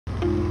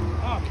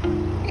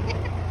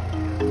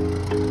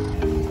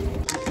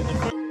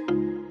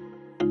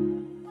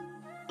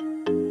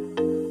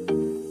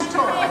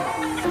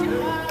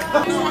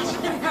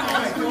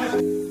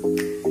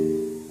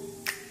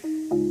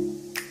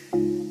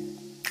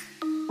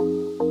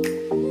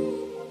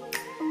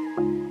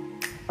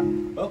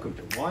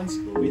Wines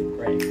with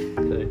Greg.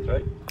 2,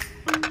 3.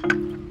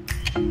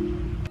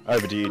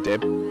 Over to you,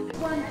 Deb. 1, 2,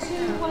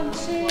 1,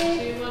 2.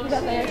 We've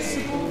got the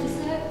support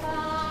dessert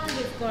bar.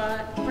 We've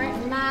got Brett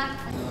and Matt.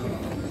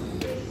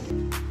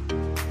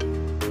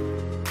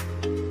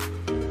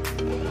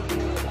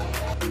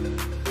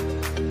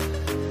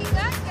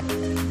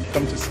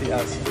 Come to see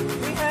us.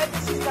 We heard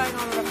this is going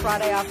on a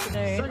Friday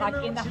afternoon,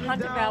 like in the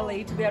Hunter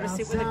Valley, to be able to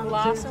sit with a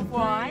glass of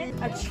wine,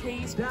 a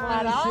cheese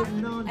platter,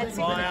 and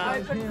sit with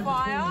an open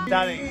fire.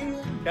 Stunning.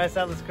 Go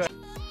Settlers Creek.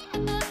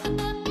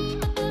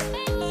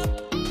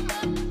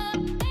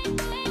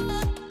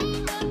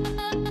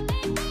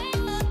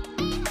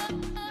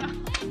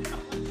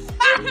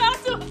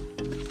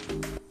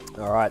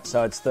 All right,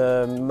 so it's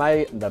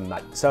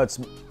so it's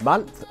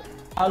month.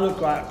 I look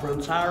like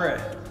Prince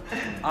Harry.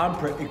 I'm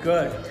pretty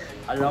good.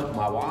 I love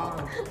my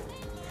wine.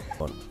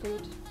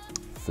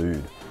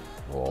 Food.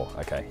 Oh,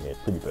 okay, yeah,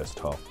 pretty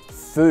versatile.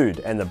 Food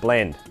and the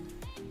blend.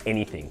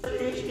 Anything.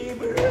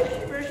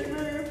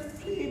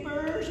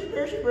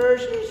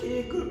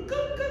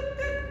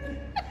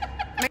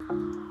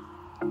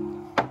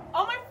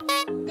 Oh my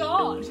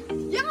God!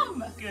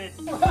 Yum! Good.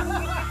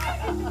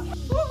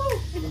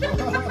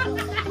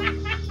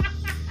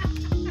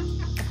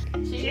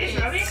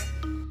 Cheers, Robbie.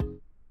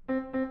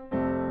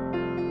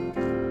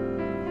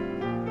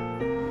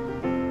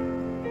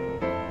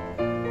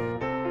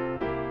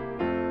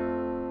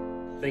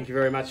 Thank you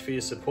very much for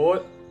your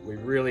support. We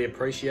really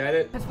appreciate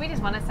it. Because we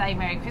just want to say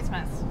Merry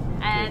Christmas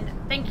and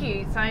thank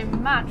you so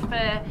much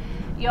for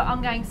your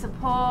ongoing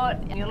support,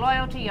 your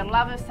loyalty, your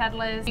love of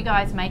Saddlers. You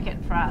guys make it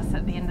for us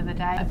at the end of the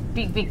day. A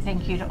big, big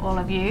thank you to all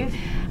of you.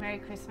 Merry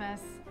Christmas.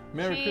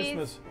 Merry Cheers.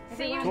 Christmas.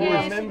 See you To all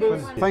our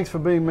members. Thanks for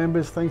being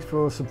members, thanks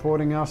for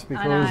supporting us,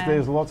 because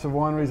there's lots of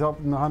wineries up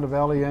in the Hunter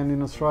Valley and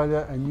in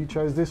Australia, and you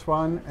chose this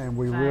one and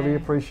we really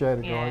appreciate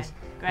it, guys.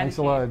 Thanks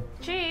a lot.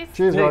 Cheers.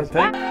 Cheers, guys.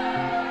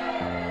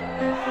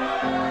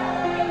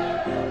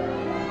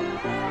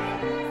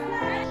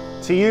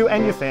 To you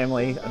and your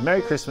family, a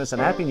Merry Christmas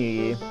and Happy New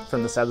Year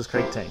from the Saddlers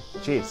Creek team.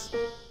 Cheers.